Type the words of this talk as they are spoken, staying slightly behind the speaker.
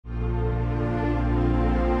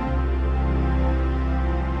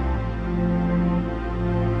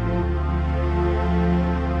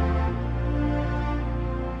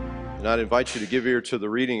And I'd invite you to give ear to the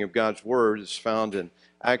reading of God's Word. It's found in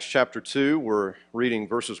Acts chapter 2. We're reading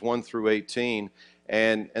verses 1 through 18.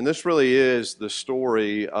 And this really is the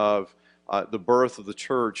story of the birth of the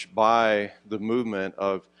church by the movement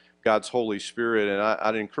of God's Holy Spirit. And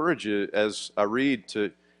I'd encourage you, as I read,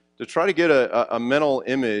 to try to get a mental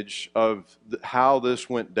image of how this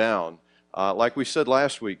went down. Like we said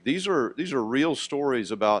last week, these are real stories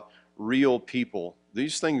about real people.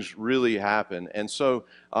 These things really happen, and so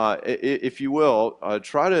if you will,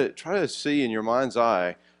 try to see in your mind's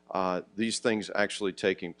eye these things actually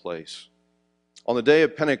taking place. On the day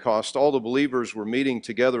of Pentecost, all the believers were meeting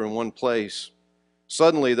together in one place.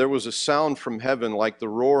 Suddenly there was a sound from heaven like the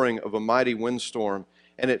roaring of a mighty windstorm,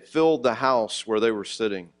 and it filled the house where they were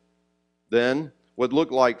sitting. Then what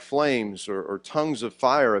looked like flames or tongues of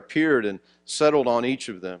fire appeared and settled on each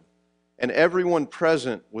of them. And everyone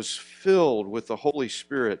present was filled with the Holy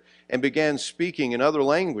Spirit and began speaking in other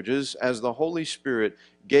languages as the Holy Spirit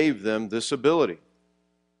gave them this ability.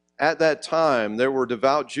 At that time, there were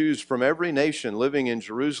devout Jews from every nation living in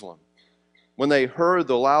Jerusalem. When they heard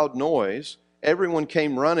the loud noise, everyone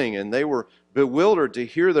came running, and they were bewildered to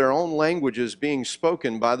hear their own languages being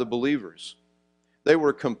spoken by the believers. They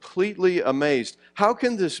were completely amazed. "How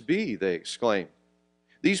can this be?" they exclaimed.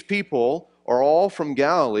 "These people are all from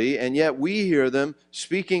Galilee, and yet we hear them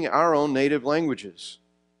speaking our own native languages.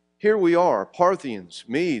 Here we are, Parthians,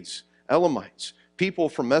 Medes, Elamites, people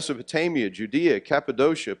from Mesopotamia, Judea,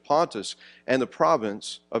 Cappadocia, Pontus, and the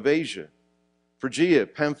province of Asia, Phrygia,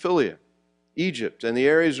 Pamphylia, Egypt, and the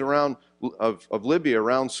areas around of Libya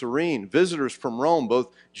around Cyrene, visitors from Rome,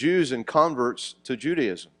 both Jews and converts to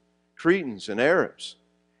Judaism, Cretans and Arabs.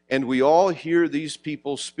 And we all hear these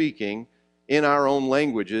people speaking in our own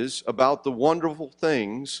languages about the wonderful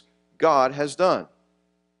things God has done."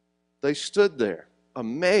 They stood there,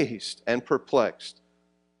 amazed and perplexed.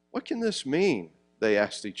 "What can this mean?" they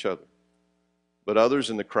asked each other. But others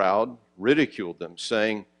in the crowd ridiculed them,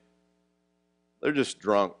 saying, "They're just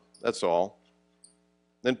drunk, that's all."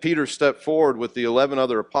 Then Peter stepped forward with the 11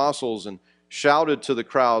 other apostles and shouted to the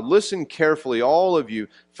crowd, "Listen carefully, all of you,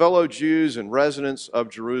 fellow Jews and residents of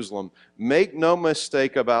Jerusalem. Make no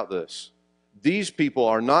mistake about this. These people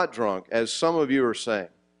are not drunk, as some of you are saying.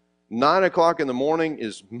 9 o'clock in the morning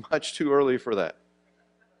is much too early for that."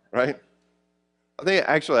 Right? I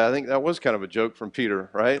think that was kind of a joke from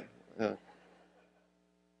Peter, right? Yeah.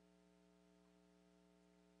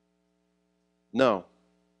 No.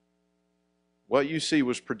 What you see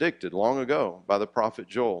was predicted long ago by the prophet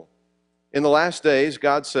Joel. In the last days,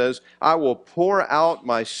 God says, "I will pour out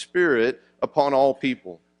my Spirit upon all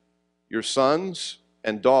people. Your sons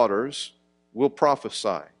and daughters will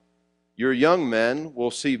prophesy. Your young men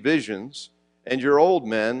will see visions, and your old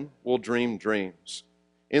men will dream dreams.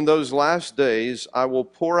 In those last days, I will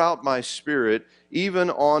pour out my Spirit even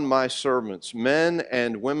on my servants, men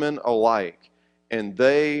and women alike, and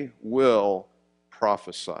they will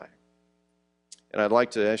prophesy." And I'd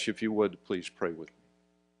like to ask you, if you would, please pray with me.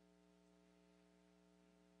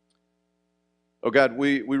 Oh God,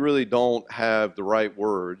 we really don't have the right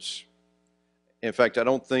words. In fact, I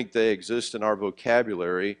don't think they exist in our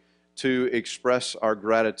vocabulary to express our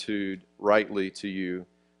gratitude rightly to you,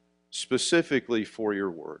 specifically for your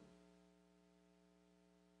word.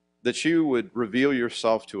 That you would reveal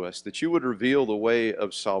yourself to us, that you would reveal the way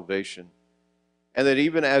of salvation, and that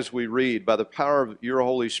even as we read, by the power of your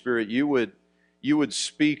Holy Spirit, you would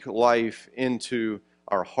speak life into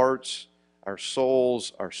our hearts, our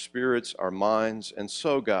souls, our spirits, our minds. And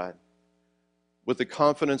so, God, with the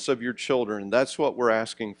confidence of your children, that's what we're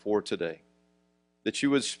asking for today. That you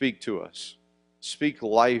would speak to us, speak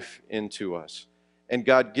life into us. And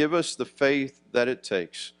God, give us the faith that it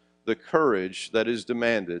takes, the courage that is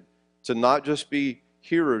demanded to not just be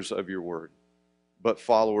hearers of your word, but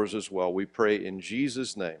followers as well. We pray in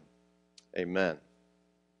Jesus' name. Amen.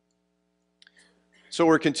 So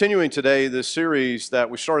we're continuing today this series that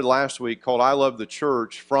we started last week called I Love the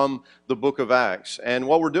Church from the book of Acts. And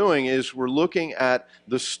what we're doing is we're looking at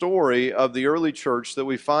the story of the early church that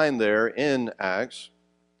we find there in Acts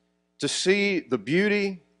to see the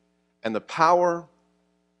beauty and the power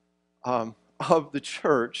of the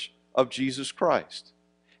church of Jesus Christ.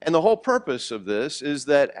 And the whole purpose of this is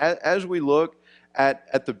that as we look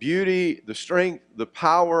at the beauty, the strength, the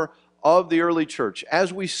power of the early church,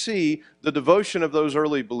 as we see the devotion of those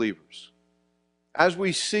early believers, as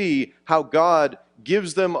we see how God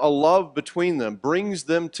gives them a love between them, brings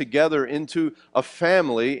them together into a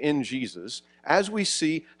family in Jesus, as we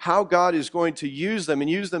see how God is going to use them and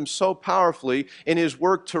use them so powerfully in His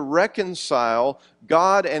work to reconcile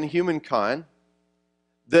God and humankind,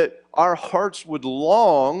 that our hearts would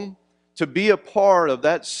long to be a part of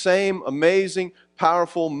that same amazing,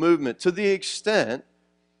 powerful movement, to the extent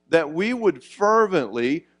that we would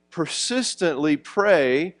fervently, persistently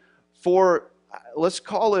pray for, let's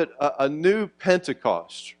call it a new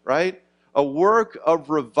Pentecost, right? A work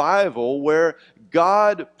of revival where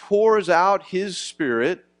God pours out His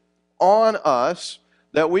Spirit on us,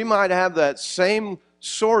 that we might have that same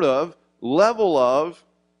sort of level of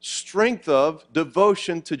strength of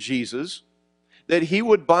devotion to Jesus, that He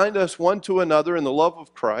would bind us one to another in the love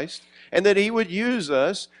of Christ, and that He would use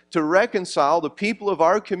us to reconcile the people of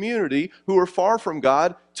our community who are far from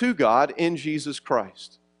God to God in Jesus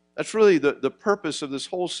Christ. That's really the purpose of this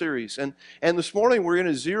whole series. And this morning we're going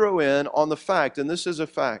to zero in on the fact, and this is a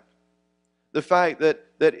fact, the fact that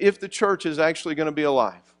if the church is actually going to be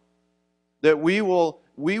alive, that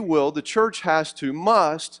the church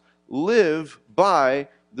must live by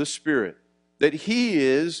the Spirit, that He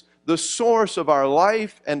is the source of our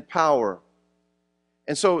life and power.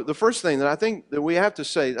 And so the first thing that I think that we have to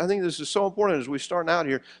say, I think this is so important as we start out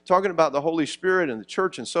here talking about the Holy Spirit and the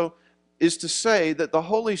church, and so is to say that the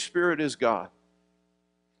Holy Spirit is God.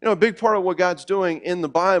 You know, a big part of what God's doing in the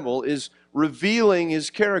Bible is revealing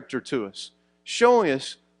His character to us, showing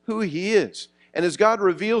us who He is. And as God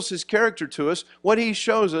reveals His character to us, what He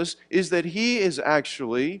shows us is that He is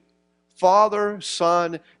actually Father,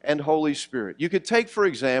 Son, and Holy Spirit. You could take, for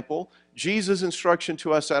example, Jesus' instruction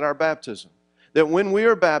to us at our baptism, that when we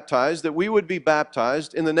are baptized, that we would be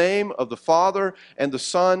baptized in the name of the Father and the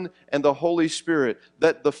Son and the Holy Spirit,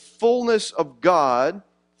 that the fullness of God,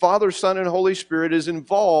 Father, Son, and Holy Spirit, is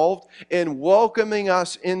involved in welcoming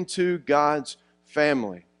us into God's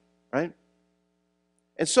family, right?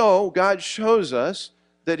 And so God shows us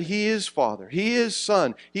that He is Father, He is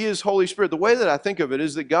Son, He is Holy Spirit. The way that I think of it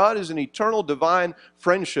is that God is an eternal divine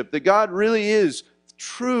friendship, that God really is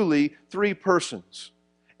truly three persons.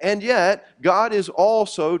 And yet, God is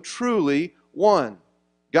also truly one.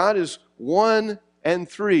 God is one and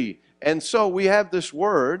three. And so we have this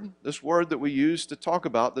word that we use to talk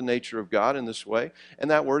about the nature of God in this way,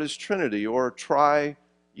 and that word is Trinity or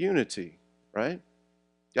triunity, right?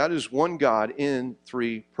 God is one God in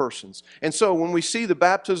three persons. And so when we see the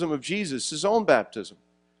baptism of Jesus, His own baptism,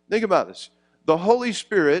 think about this. The Holy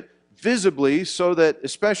Spirit visibly, so that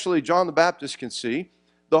especially John the Baptist can see,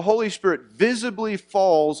 the Holy Spirit visibly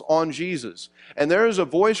falls on Jesus. And there is a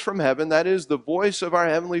voice from heaven, that is the voice of our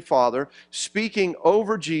Heavenly Father, speaking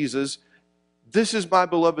over Jesus, "This is my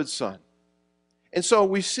beloved Son." And so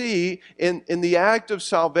we see in the act of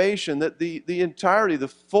salvation that the entirety, the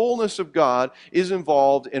fullness of God is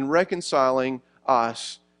involved in reconciling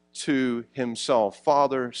us to Himself,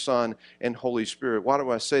 Father, Son, and Holy Spirit. Why do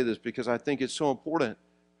I say this? Because I think it's so important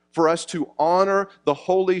for us to honor the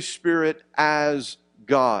Holy Spirit as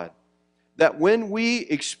God. That when we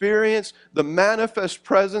experience the manifest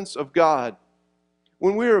presence of God,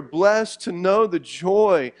 when we are blessed to know the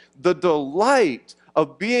joy, the delight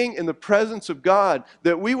of being in the presence of God,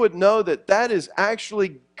 that we would know that that is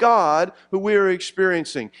actually God who we are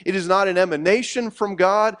experiencing. It is not an emanation from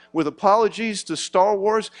God, with apologies to Star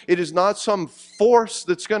Wars. It is not some force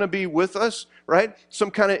that's going to be with us, right?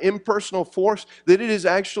 Some kind of impersonal force, that it is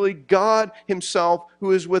actually God Himself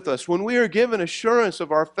who is with us. When we are given assurance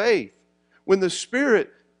of our faith, when the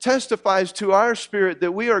Spirit testifies to our spirit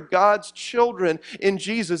that we are God's children in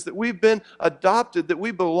Jesus, that we've been adopted, that we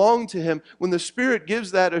belong to Him, when the Spirit gives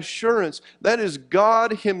that assurance, that is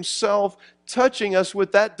God Himself touching us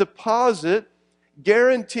with that deposit,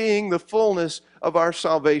 guaranteeing the fullness of our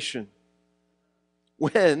salvation.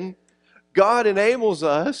 When God enables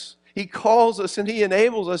us, He calls us and He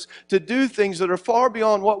enables us to do things that are far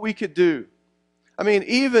beyond what we could do. I mean,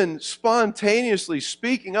 even spontaneously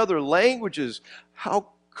speaking other languages, how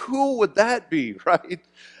cool would that be, right?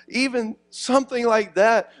 Even something like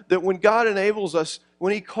that, that when God enables us,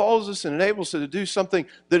 when He calls us and enables us to do something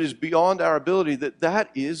that is beyond our ability, that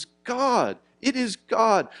is God. It is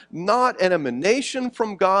God, not an emanation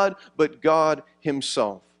from God, but God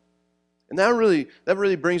Himself. And that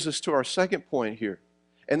really brings us to our second point here.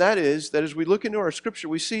 And that is that as we look into our Scripture,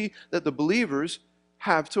 we see that the believers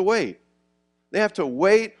have to wait. They have to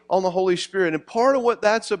wait on the Holy Spirit. And part of what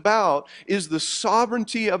that's about is the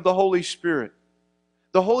sovereignty of the Holy Spirit.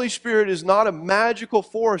 The Holy Spirit is not a magical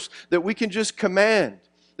force that we can just command,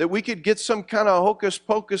 that we could get some kind of hocus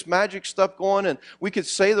pocus magic stuff going, and we could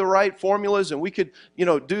say the right formulas, and we could,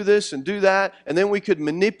 do this and do that, and then we could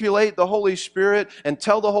manipulate the Holy Spirit and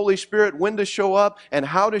tell the Holy Spirit when to show up and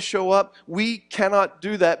how to show up. We cannot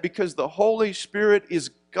do that because the Holy Spirit is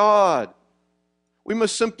God. We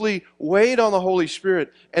must simply wait on the Holy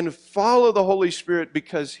Spirit and follow the Holy Spirit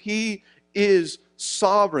because He is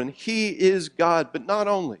sovereign. He is God. But not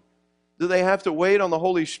only do they have to wait on the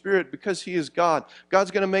Holy Spirit because He is God,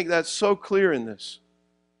 God's going to make that so clear in this,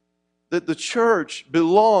 that the church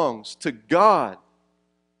belongs to God.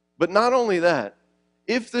 But not only that,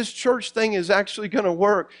 if this church thing is actually going to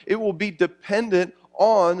work, it will be dependent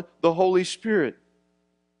on the Holy Spirit.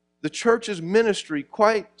 The church's ministry,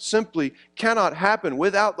 quite simply, cannot happen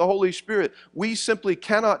without the Holy Spirit. We simply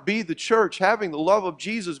cannot be the church, having the love of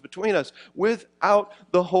Jesus between us, without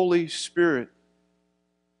the Holy Spirit.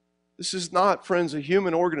 This is not, friends, a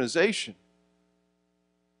human organization.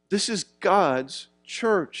 This is God's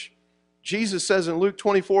church. Jesus says in Luke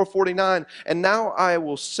 24:49, "And now I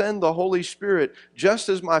will send the Holy Spirit, just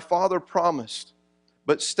as my Father promised.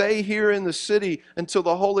 But stay here in the city until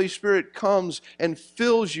the Holy Spirit comes and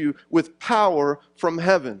fills you with power from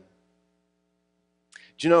heaven."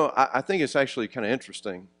 Do you know, I think it's actually kind of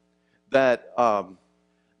interesting that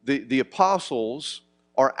the apostles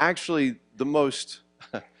are actually the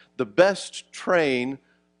best trained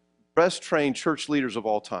church leaders of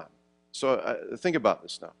all time. So think about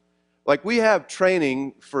this now. Like, we have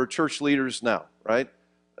training for church leaders now, right?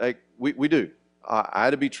 Like, we do. I had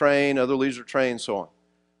to be trained, other leaders are trained, so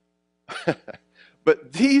on.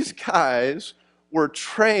 But these guys were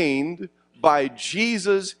trained by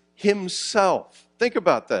Jesus Himself. Think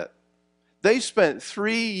about that. They spent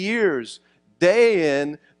 3 years, day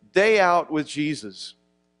in, day out with Jesus.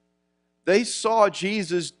 They saw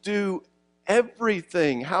Jesus do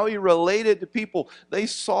everything, how He related to people. They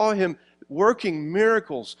saw Him working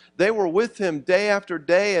miracles. They were with Him day after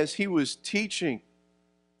day as He was teaching.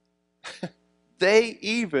 They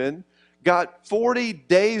even got 40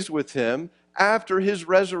 days with Him after His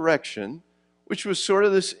resurrection, which was sort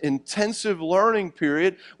of this intensive learning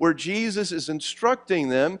period where Jesus is instructing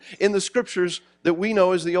them in the scriptures that we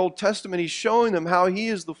know as the Old Testament. He's showing them how He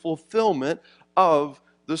is the fulfillment of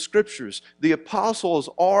the scriptures. The apostles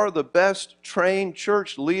are the best trained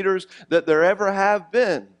church leaders that there ever have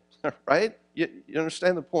been. Right? You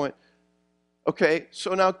understand the point? Okay,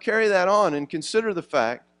 so now carry that on and consider the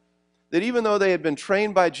fact that even though they had been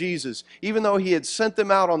trained by Jesus, even though He had sent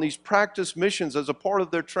them out on these practice missions as a part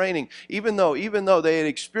of their training, even though they had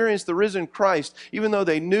experienced the risen Christ, even though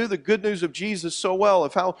they knew the good news of Jesus so well,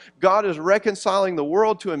 of how God is reconciling the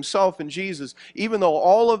world to Himself in Jesus, even though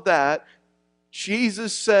all of that,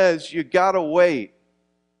 Jesus says, you got to wait.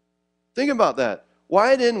 Think about that.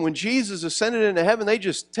 Why didn't, when Jesus ascended into heaven, they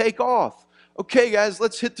just take off? Okay, guys,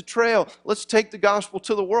 let's hit the trail. Let's take the gospel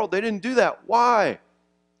to the world. They didn't do that. Why?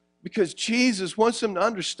 Because Jesus wants them to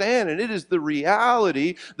understand, and it is the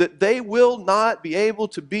reality that they will not be able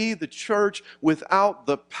to be the church without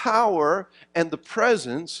the power and the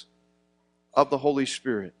presence of the Holy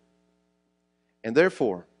Spirit. And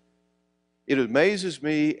therefore, it amazes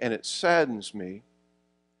me and it saddens me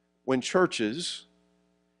when churches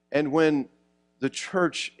and when the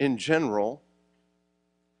church in general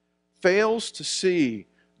fails to see,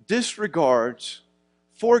 disregards,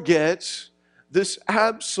 forgets this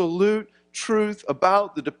absolute truth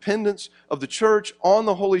about the dependence of the church on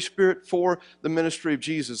the Holy Spirit for the ministry of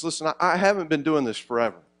Jesus. Listen, I haven't been doing this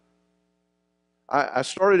forever. I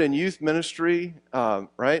started in youth ministry,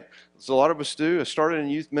 right? As a lot of us do. I started in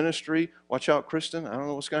youth ministry. Watch out, Kristen. I don't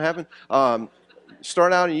know what's going to happen.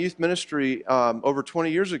 Started out in youth ministry over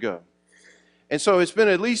 20 years ago. And so it's been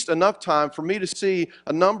at least enough time for me to see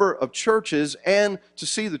a number of churches and to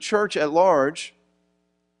see the church at large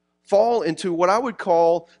fall into what I would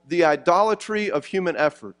call the idolatry of human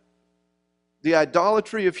effort. The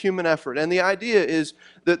idolatry of human effort. And the idea is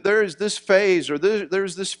that there is this phase, or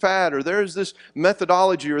there's this fad, or there is this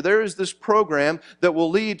methodology, or there is this program that will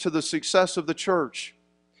lead to the success of the church.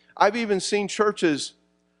 I've even seen churches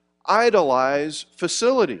idolize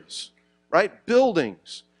facilities, right?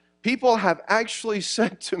 Buildings. People have actually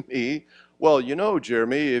said to me, well, you know,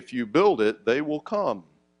 Jeremy, if you build it, they will come.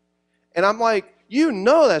 And I'm like, you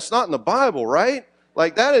know that's not in the Bible, right?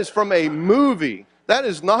 Like, that is from a movie. That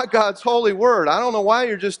is not God's holy word. I don't know why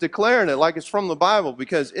you're just declaring it like it's from the Bible,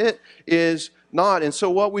 because it is not. And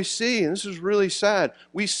so what we see, and this is really sad,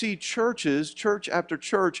 we see churches, church after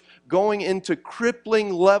church, going into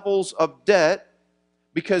crippling levels of debt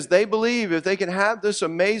because they believe if they can have this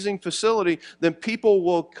amazing facility, then people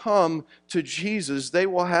will come to Jesus. They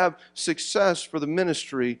will have success for the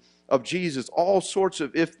ministry of Jesus. All sorts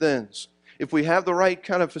of if-thens. If we have the right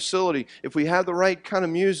kind of facility, if we have the right kind of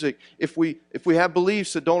music, if we have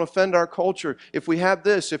beliefs that don't offend our culture, if we have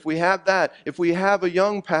this, if we have that, if we have a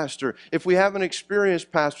young pastor, if we have an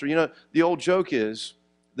experienced pastor. You know, the old joke is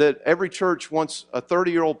that every church wants a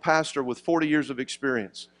 30-year-old pastor with 40 years of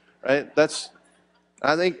experience, right?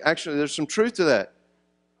 I think actually there's some truth to that.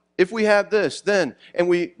 If we have this, then, and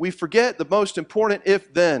we forget the most important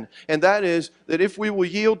if then, and that is that if we will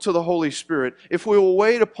yield to the Holy Spirit, if we will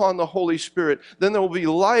wait upon the Holy Spirit, then there will be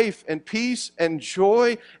life and peace and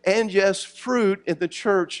joy and, yes, fruit in the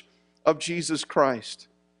church of Jesus Christ.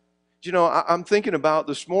 You know, I'm thinking about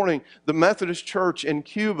this morning the Methodist Church in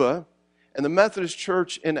Cuba and the Methodist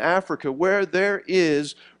Church in Africa, where there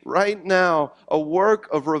is right now a work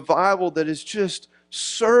of revival that is just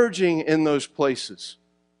surging in those places.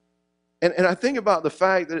 And I think about the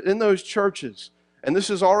fact that in those churches, and this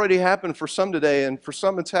has already happened for some today, and for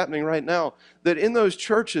some it's happening right now, that in those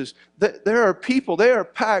churches, that there are people, they are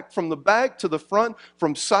packed from the back to the front,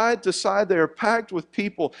 from side to side, they are packed with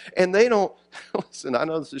people, and they don't, listen, I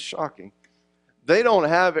know this is shocking, they don't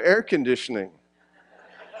have air conditioning.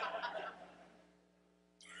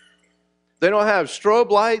 They don't have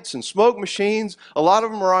strobe lights and smoke machines. A lot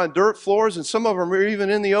of them are on dirt floors, and some of them are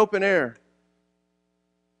even in the open air.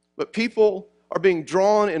 But people are being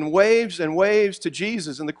drawn in waves and waves to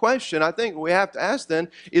Jesus. And the question I think we have to ask then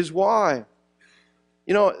is why?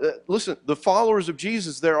 You know, listen, the followers of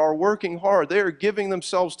Jesus there are working hard. They are giving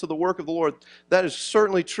themselves to the work of the Lord. That is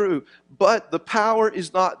certainly true. But the power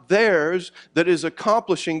is not theirs that is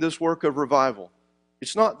accomplishing this work of revival.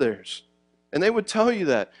 It's not theirs. And they would tell you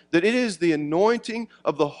that it is the anointing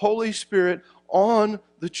of the Holy Spirit on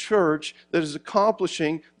the church that is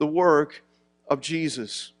accomplishing the work of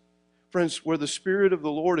Jesus. Friends, where the Spirit of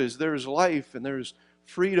the Lord is, there is life, and there is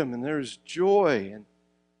freedom, and there is joy,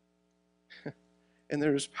 and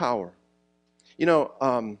there is power. You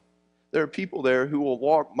know, there are people there who will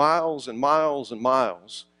walk miles and miles and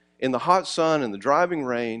miles in the hot sun and the driving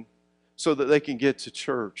rain so that they can get to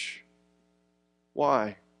church.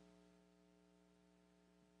 Why?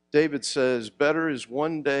 David says, better is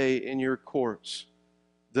one day in your courts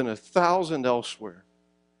than 1,000 elsewhere.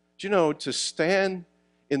 Do you know, to stand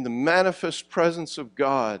in the manifest presence of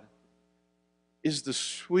God is the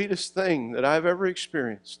sweetest thing that I've ever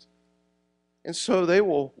experienced. And so they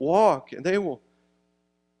will walk, and they will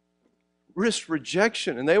risk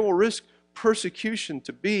rejection, and they will risk persecution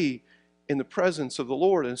to be in the presence of the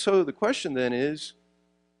Lord. And so the question then is,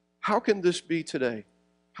 how can this be today?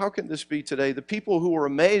 How can this be today? The people who were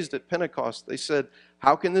amazed at Pentecost, they said,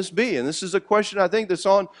 how can this be? And this is a question I think that's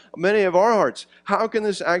on many of our hearts. How can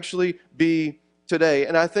this actually be today?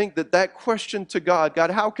 And I think that question to God,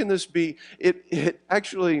 how can this be? It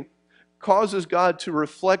actually causes God to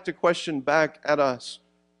reflect a question back at us.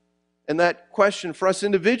 And that question for us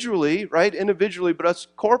individually, right? Individually, but us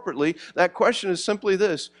corporately, that question is simply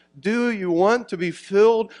this: do you want to be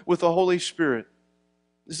filled with the Holy Spirit?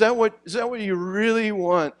 Is that what you really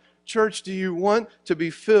want? Church, do you want to be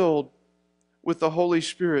filled with the Holy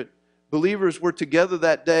Spirit? Believers were together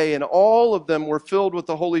that day, and all of them were filled with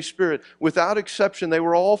the Holy Spirit. Without exception, they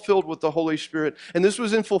were all filled with the Holy Spirit. And this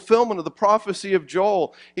was in fulfillment of the prophecy of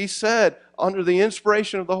Joel. He said, under the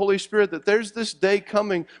inspiration of the Holy Spirit, that there's this day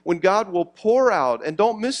coming when God will pour out, and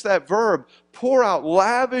don't miss that verb, pour out,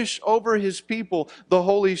 lavish over His people the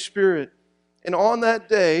Holy Spirit. And on that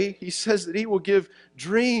day, He says that He will give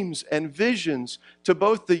dreams and visions to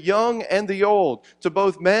both the young and the old, to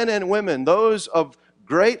both men and women, those of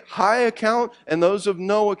great high account and those of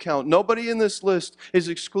no account. Nobody in this list is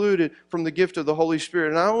excluded from the gift of the Holy Spirit.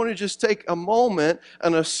 And I want to just take a moment,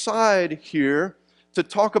 an aside here, to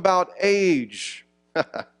talk about age.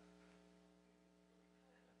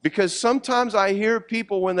 Because sometimes I hear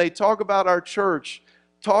people when they talk about our church,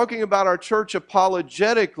 talking about our church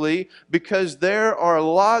apologetically, because there are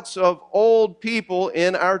lots of old people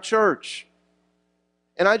in our church.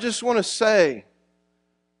 And I just want to say,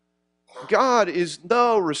 God is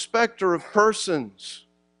no respecter of persons.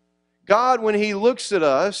 God, when He looks at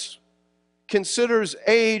us, considers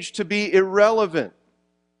age to be irrelevant.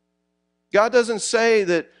 God doesn't say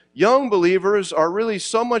that young believers are really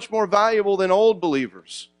so much more valuable than old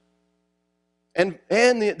believers. And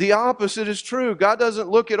the opposite is true. God doesn't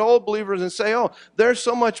look at old believers and say, oh, they're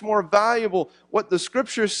so much more valuable. What the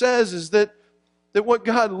Scripture says is that what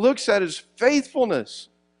God looks at is faithfulness.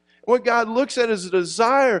 What God looks at is a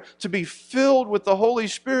desire to be filled with the Holy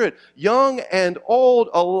Spirit, young and old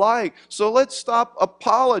alike. So let's stop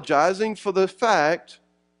apologizing for the fact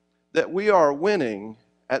that we are winning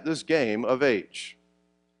at this game of age.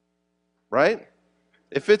 Right?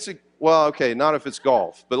 If it's not if it's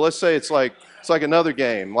golf, but let's say it's like another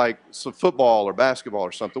game, like some football or basketball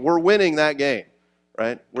or something. We're winning that game,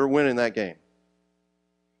 right? We're winning that game.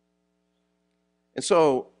 And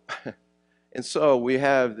so we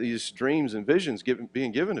have these dreams and visions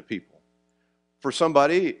being given to people. For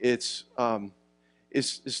somebody, it's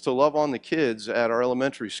is to love on the kids at our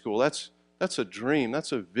elementary school. That's a dream.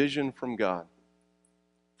 That's a vision from God.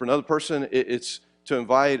 For another person, it's to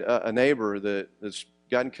invite a neighbor that's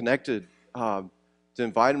gotten connected, to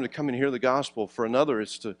invite them to come and hear the gospel. For another,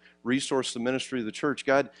 it's to resource the ministry of the church.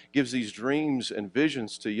 God gives these dreams and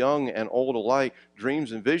visions to young and old alike,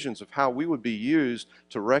 dreams and visions of how we would be used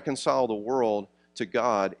to reconcile the world to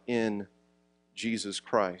God in Jesus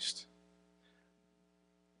Christ.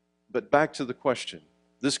 But back to the question,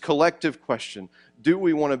 this collective question, do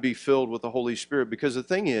we want to be filled with the Holy Spirit? Because the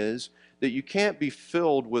thing is that you can't be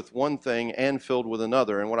filled with one thing and filled with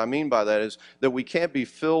another. And what I mean by that is that we can't be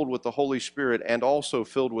filled with the Holy Spirit and also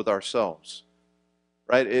filled with ourselves,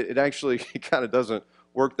 right? It actually kind of doesn't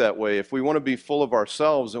work that way. If we want to be full of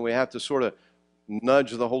ourselves, then we have to sort of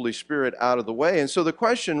nudge the Holy Spirit out of the way. And so the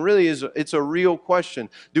question really is, it's a real question.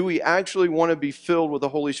 Do we actually want to be filled with the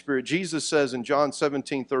Holy Spirit? Jesus says in John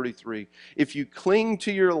 17:33, if you cling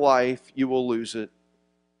to your life, you will lose it.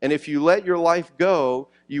 And if you let your life go,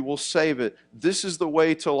 you will save it. This is the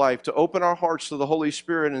way to life, to open our hearts to the Holy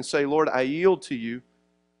Spirit and say, Lord, I yield to you.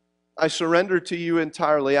 I surrender to you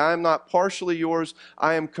entirely. I am not partially yours.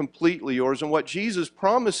 I am completely yours. And what Jesus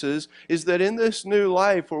promises is that in this new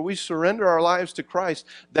life where we surrender our lives to Christ,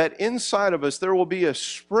 that inside of us there will be a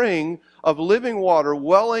spring of living water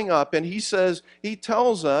welling up. And he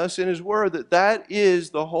tells us in his word that that is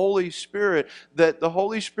the Holy Spirit, that the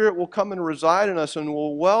Holy Spirit will come and reside in us and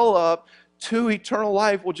will well up to eternal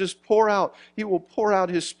life, will just pour out. He will pour out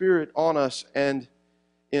his Spirit on us and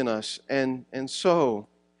in us. And so,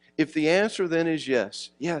 if the answer then is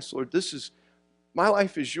yes, Lord, my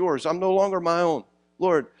life is yours. I'm no longer my own.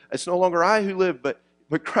 Lord, it's no longer I who live, but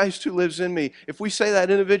Christ who lives in me. If we say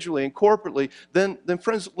that individually and corporately, then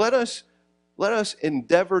friends, let us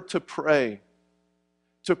endeavor to pray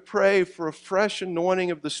for a fresh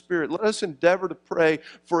anointing of the Spirit. Let us endeavor to pray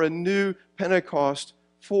for a new Pentecost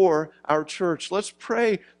for our church. Let's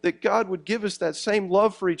pray that God would give us that same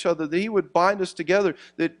love for each other, that he would bind us together,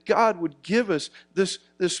 that God would give us this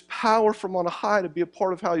power from on high to be a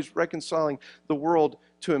part of how he's reconciling the world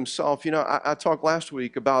to himself. You know, I talked last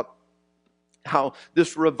week about how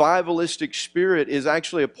this revivalistic spirit is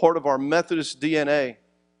actually a part of our Methodist DNA.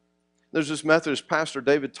 There's this Methodist pastor,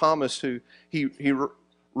 David Thomas, who he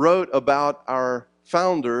wrote about our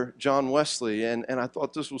founder, John Wesley, and I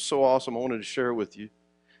thought this was so awesome, I wanted to share it with you.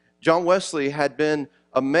 John Wesley had been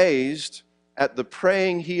amazed at the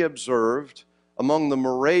praying he observed among the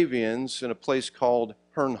Moravians in a place called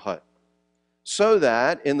Herrnhut. So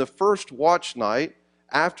that in the first watch night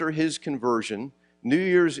after his conversion, New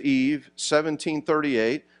Year's Eve,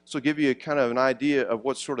 1738, so give you kind of an idea of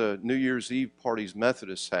what sort of New Year's Eve parties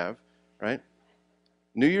Methodists have, right?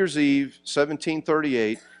 New Year's Eve,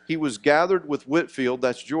 1738, he was gathered with Whitefield,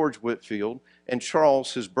 that's George Whitefield, and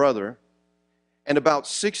Charles, his brother, and about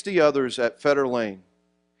 60 others at Fetter Lane.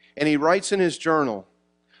 And he writes in his journal,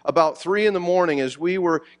 about 3 a.m, as we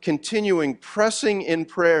were continuing, pressing in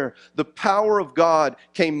prayer, the power of God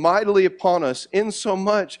came mightily upon us,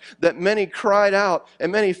 insomuch that many cried out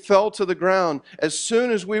and many fell to the ground. As soon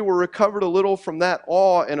as we were recovered a little from that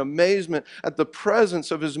awe and amazement at the presence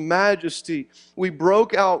of his majesty, we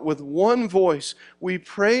broke out with one voice, we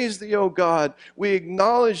praise thee, O God, we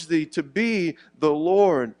acknowledge thee to be the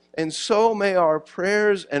Lord. And so may our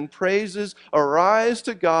prayers and praises arise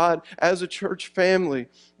to God as a church family,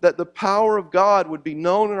 that the power of God would be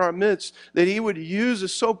known in our midst, that he would use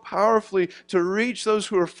us so powerfully to reach those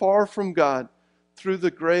who are far from God through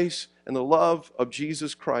the grace and the love of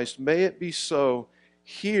Jesus Christ. May it be so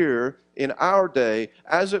here in our day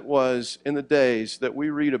as it was in the days that we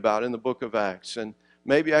read about in the book of Acts. And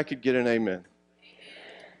maybe I could get an amen.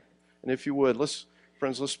 And if you would, let's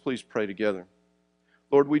please pray together.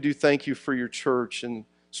 Lord, we do thank you for your church, and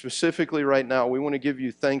specifically right now, we want to give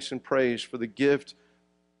you thanks and praise for the gift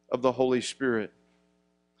of the Holy Spirit.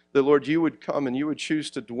 That, Lord, you would come and you would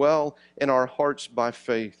choose to dwell in our hearts by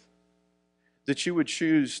faith. That you would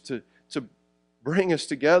choose to bring us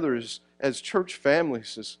together as church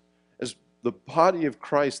families, as the body of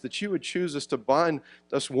Christ, that you would choose us to bind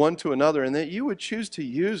us one to another, and that you would choose to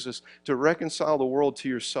use us to reconcile the world to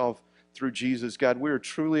yourself through Jesus. God, we are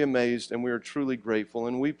truly amazed and we are truly grateful,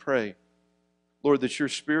 and we pray, Lord, that your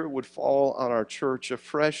Spirit would fall on our church, a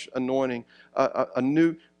fresh anointing, a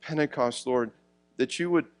new Pentecost, Lord, that you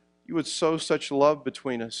would sow such love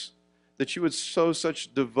between us, that you would sow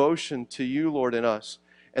such devotion to you, Lord, in us,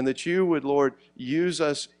 and that you would, Lord, use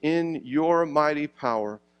us in your mighty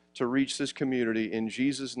power to reach this community in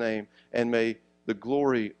Jesus' name, and may the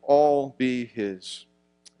glory all be his.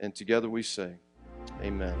 And together we say,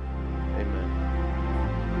 amen.